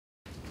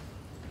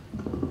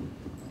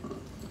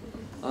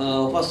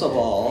First of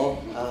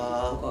all,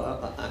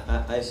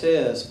 I say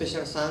a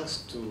special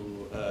thanks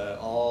to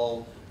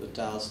all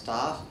Uta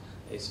staff,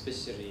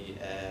 especially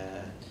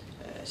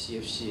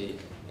CFC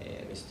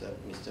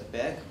Mr.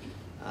 Beck,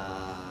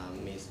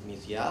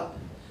 Ms. Yap,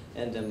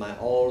 and my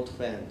old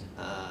friend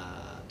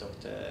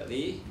Dr.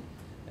 Lee,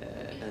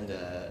 and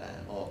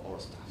all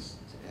staffs.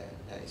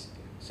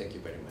 Thank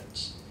you very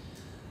much.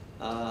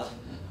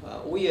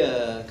 We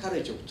are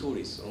College of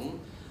Tourism.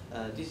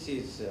 This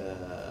is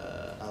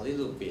a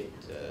little bit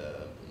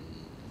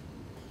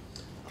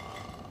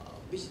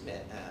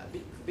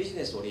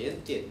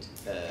business-oriented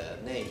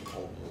name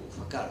of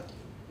faculty,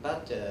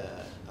 but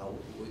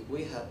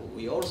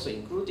we also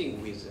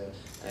including with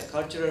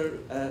cultural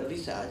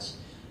research.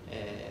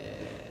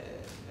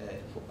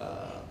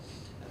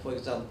 For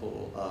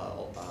example,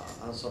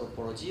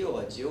 anthropology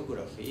or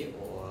geography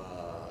or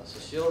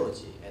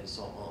sociology and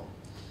so on.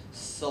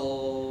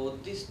 So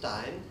this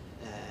time,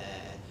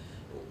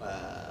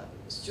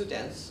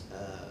 students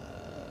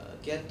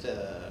get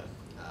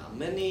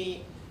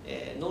many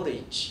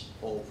knowledge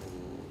of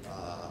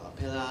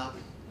Pela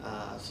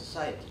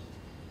society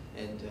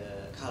and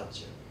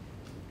culture.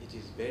 It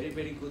is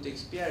very good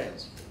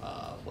experience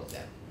for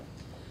them.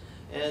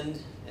 And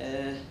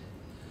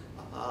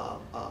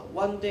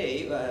one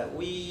day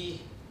we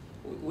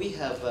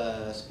have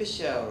a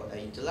special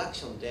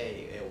interaction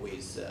day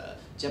with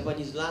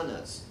Japanese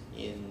learners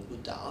in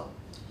Uta.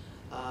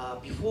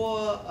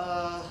 Before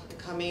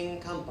coming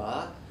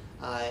Kampa,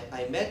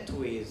 I met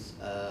with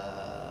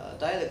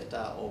director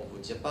of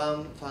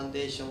Japan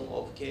Foundation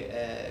of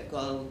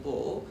Kuala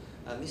Lumpur,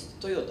 Mr.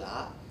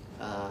 Toyoda.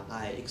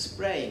 I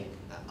explained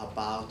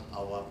about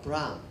our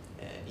plan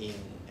in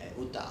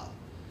Uta.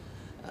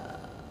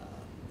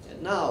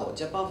 Now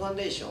Japan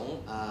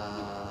Foundation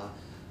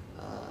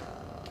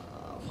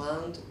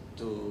fund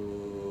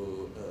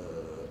to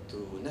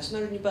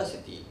National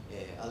University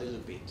a little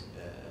bit.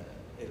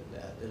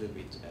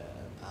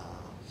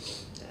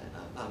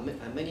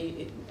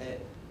 Many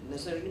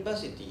national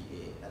university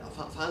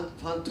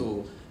fund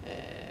to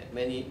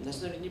many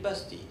national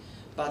university,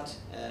 but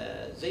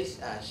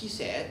he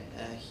said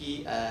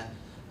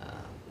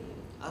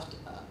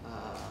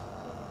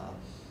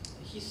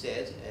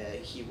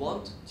he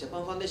want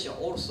Japan Foundation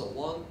also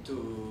want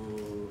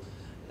to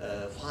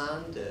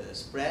fund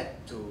spread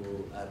to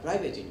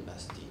private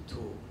university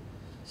too.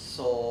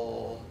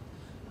 So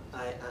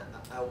I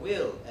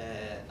will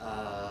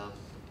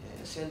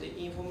send the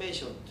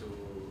information to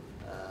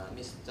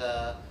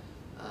Mr.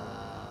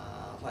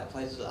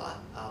 Faizullah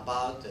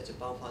about the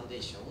Japan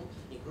Foundation,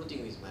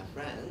 including with my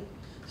friend.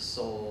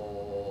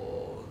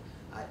 So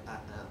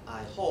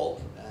I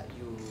hope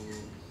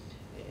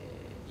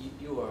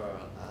you are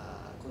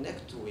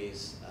connect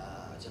with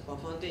Japan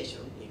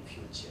Foundation in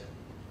future.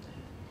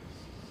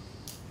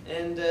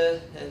 And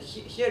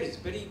here is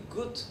very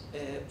good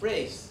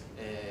place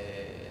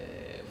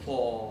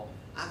for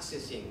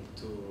accessing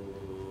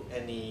to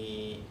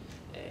any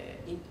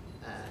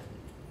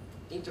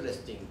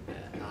interesting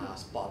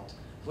spot.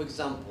 For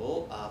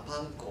example,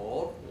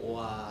 Pankor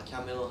or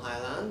Cameron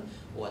Highland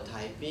or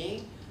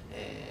Taiping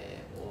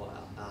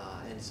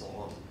and so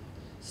on.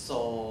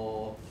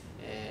 So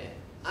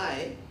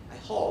I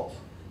hope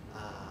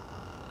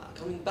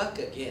coming back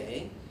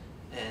again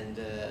and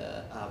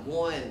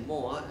more and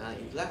more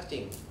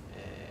interacting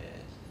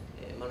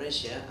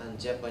Malaysia and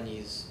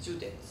Japanese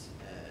students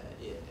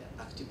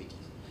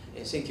activities.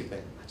 Thank you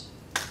very much.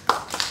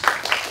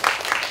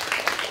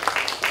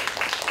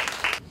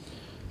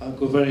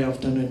 Good very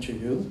afternoon to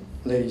you,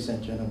 ladies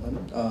and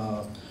gentlemen.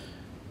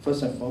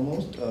 First and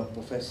foremost,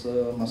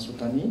 Professor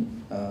Masutani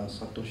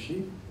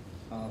Satoshi,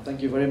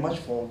 thank you very much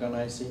for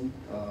organizing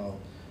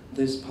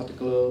this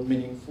particular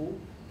meaningful,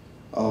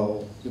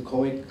 you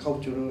call it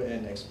cultural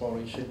and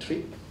exploration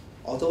trip.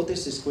 Although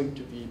this is going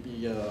to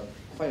be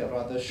quite a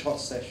rather short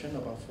session,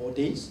 about 4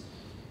 days,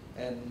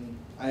 and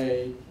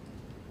I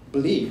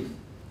believe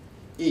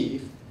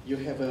if you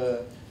have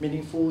a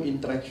meaningful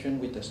interaction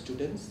with the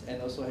students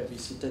and also have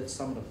visited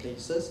some of the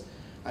places,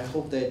 I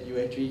hope that you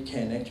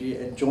can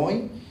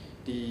enjoy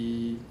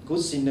the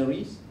good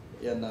sceneries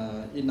in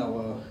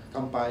our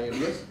Kampai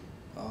areas,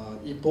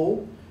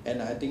 Ipoh,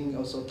 and I think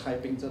also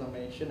Taiping that I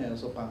mentioned, and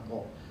also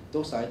Bangkok.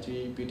 Those are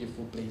actually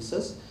beautiful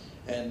places,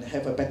 and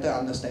have a better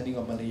understanding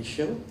of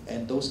Malaysia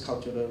and those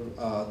cultural,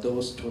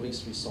 those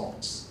tourist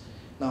resorts.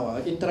 Now,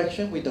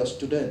 interaction with the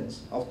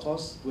students, of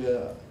course,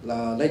 will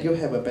let you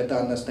have a better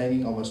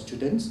understanding of our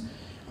students,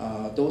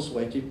 those who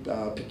are actually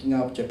picking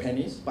up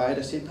Japanese, but at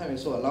the same time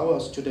also allow our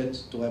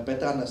students to have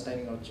better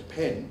understanding of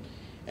Japan.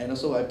 And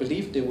also I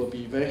believe they will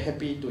be very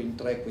happy to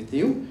interact with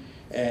you,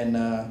 and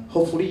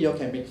hopefully you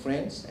can make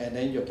friends, and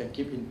then you can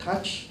keep in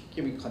touch,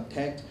 keep in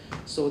contact,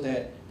 so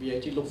that we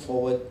actually look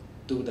forward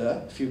to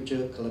the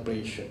future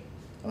collaboration.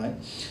 All right?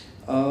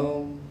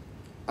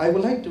 I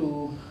would like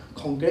to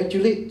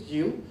congratulate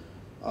you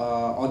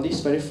on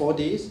these very 4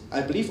 days.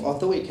 I believe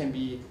although it can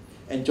be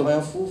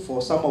enjoyable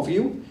for some of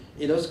you,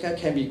 it also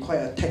can be quite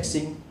a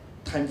taxing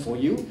time for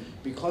you,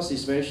 because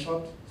it's very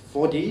short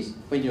 4 days.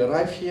 When you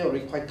arrive here,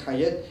 already quite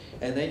tired,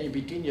 and then in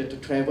between you have to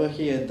travel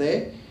here and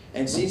there.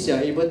 And since you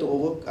are able to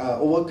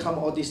overcome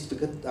all these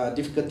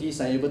difficulties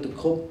and able to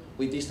cope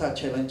with these type of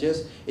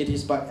challenges, it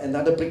is but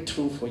another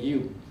breakthrough for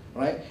you,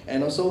 right?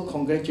 And also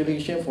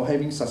congratulations for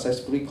having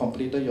successfully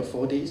completed your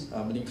 4 days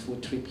meaningful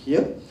trip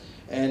here.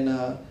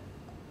 And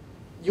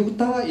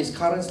Utah is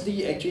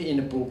currently actually in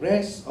the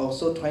progress,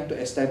 also trying to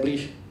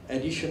establish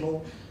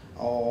additional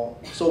or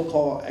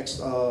so-called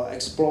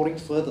exploring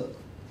further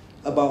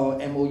about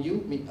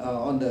MOU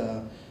on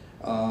the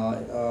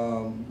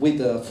with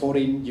the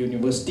foreign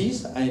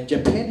universities. And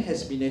Japan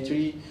has been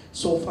actually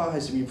so far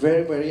has been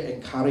very, very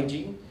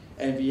encouraging,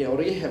 and we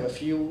already have a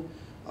few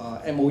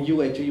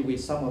MOU actually with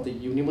some of the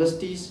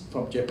universities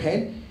from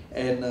Japan.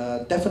 And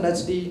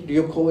definitely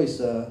Rikkyo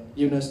is a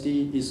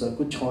university is a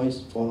good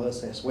choice for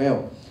us as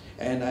well.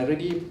 And I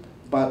really,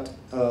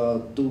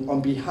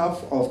 on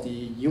behalf of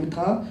the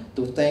Utah,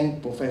 to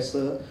thank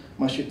Professor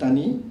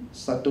Masutani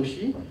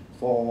Satoshi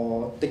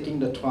for taking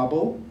the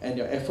trouble and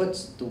your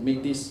efforts to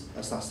make this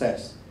a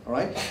success. All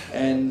right.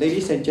 And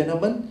ladies and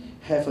gentlemen,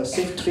 have a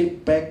safe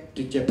trip back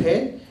to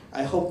Japan.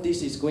 I hope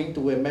this is going to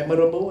be a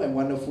memorable and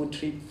wonderful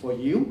trip for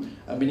you,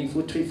 a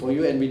meaningful trip for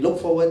you, and we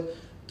look forward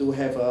to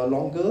have a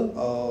longer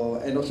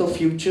and also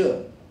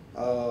future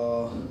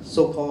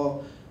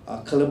so-called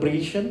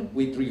collaboration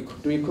with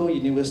Rikkyo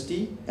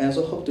University, and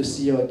also hope to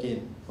see you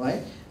again. Right?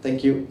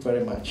 Thank you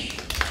very much.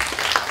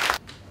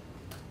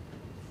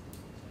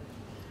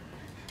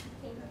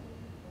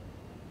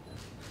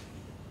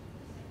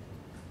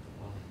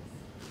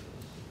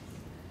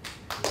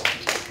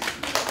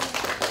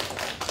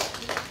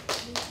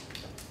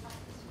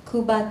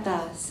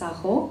 Kubata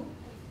Saho.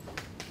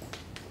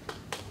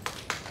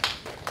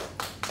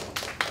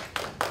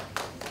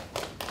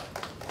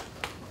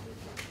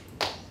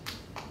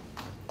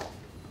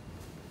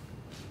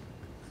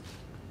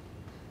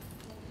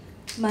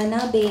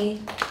 Manabe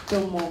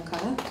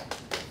Tomoka.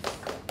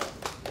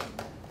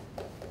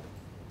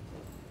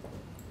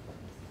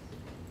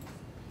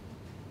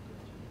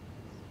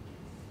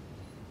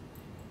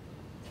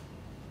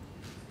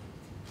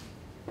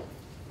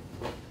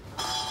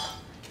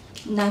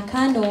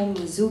 Nakano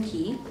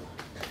Mizuki.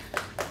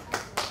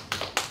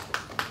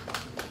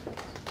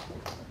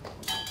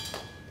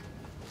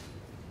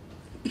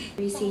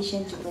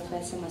 Appreciation to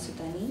Professor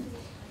Masutani.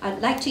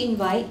 I'd like to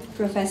invite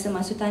Professor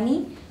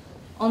Masutani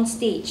on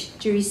stage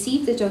to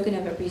receive the token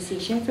of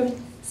appreciation from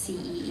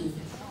CEE.